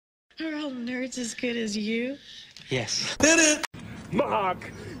Are all nerds as good as you? Yes. Did it!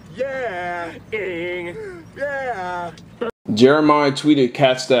 Mock! Yeah! Ing! Yeah! Jeremiah tweeted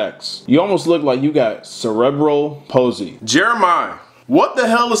Cat Stacks. You almost look like you got cerebral palsy. Jeremiah, what the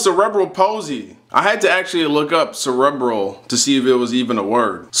hell is cerebral palsy? I had to actually look up cerebral to see if it was even a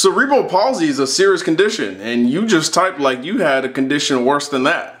word. Cerebral palsy is a serious condition, and you just typed like you had a condition worse than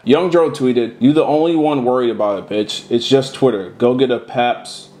that. Young Joe tweeted, you the only one worried about it, bitch. It's just Twitter. Go get a pap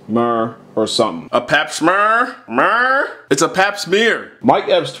smear or something. A pap smear? It's a pap smear. Mike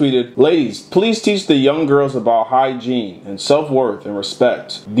Epps tweeted, ladies, please teach the young girls about hygiene and self-worth and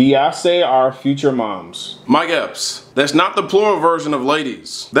respect. Diase our future moms. Mike Epps, that's not the plural version of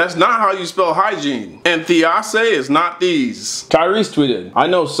ladies. That's not how you spell hygiene. And Thiase is not these. Tyrese tweeted, I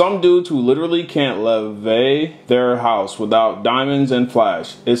know some dudes who literally can't levee their house without diamonds and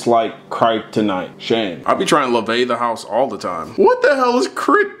flash. It's like kryptonite. Shame. I be trying to levee the house all the time. What the hell is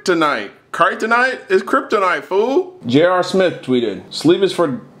kryptonite? Kryptonite is kryptonite, fool. J.R. Smith tweeted, sleep is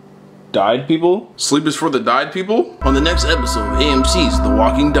for died people? Sleep is for the died people? On the next episode of AMC's The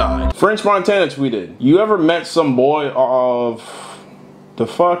Walking Dead. French Montana tweeted, you ever met some boy of... the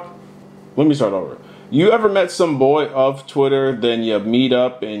fuck? Let me start over. You ever met some boy of Twitter, then you meet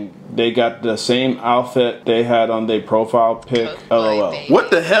up and they got the same outfit they had on their profile pic? LOL.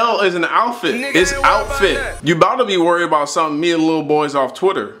 What the hell is an outfit? It's outfit. You about to be worried about something me and little boys off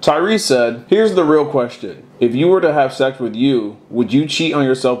Twitter. Tyrese said, here's the real question. If you were to have sex with you, would you cheat on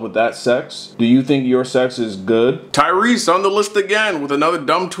yourself with that sex? Do you think your sex is good? Tyrese on the list again with another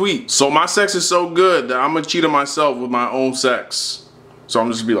dumb tweet. So my sex is so good that I'm gonna cheat on myself with my own sex. So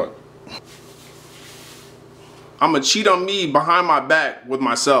I'm just gonna be like, I'm gonna cheat on me behind my back with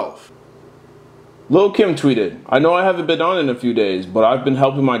myself. Lil Kim tweeted, I know I haven't been on in a few days, but I've been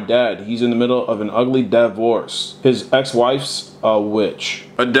helping my dad. He's in the middle of an ugly divorce. His ex-wife's a witch.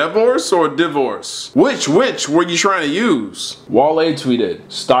 A divorce or a divorce? Which were you trying to use? Wale tweeted,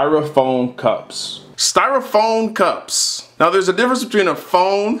 styrofoam cups. Styrofoam cups. Now there's a difference between a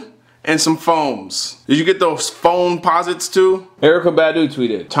phone and some foams. Did you get those phone posits too? Erica Badu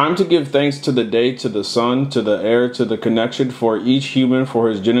tweeted, time to give thanks to the day, to the sun, to the air, to the connection for each human, for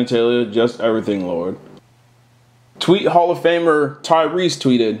his genitalia, just everything, Lord. Tweet Hall of Famer Tyrese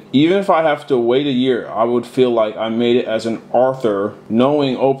tweeted, even if I have to wait a year, I would feel like I made it as an author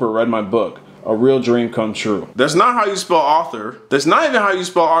knowing Oprah read my book. A real dream come true. That's not how you spell author. That's not even how you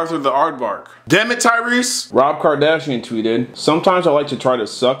spell Arthur the Aardvark. Damn it, Tyrese. Rob Kardashian tweeted, sometimes I like to try to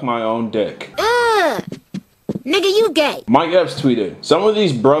suck my own dick. Nigga, you gay. Mike Epps tweeted, some of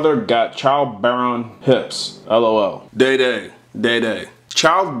these brother got childbearing hips. LOL. Day.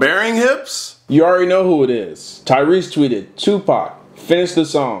 Childbearing hips? You already know who it is. Tyrese tweeted, Tupac, finish the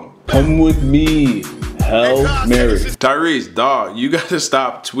song. Come with me. Hail Mary. Tyrese, dog, you gotta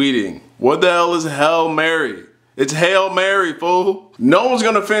stop tweeting. What the hell is Hail Mary? It's Hail Mary, fool. No one's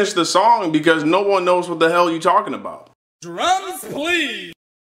gonna finish the song because no one knows what the hell you're talking about. Drums, please!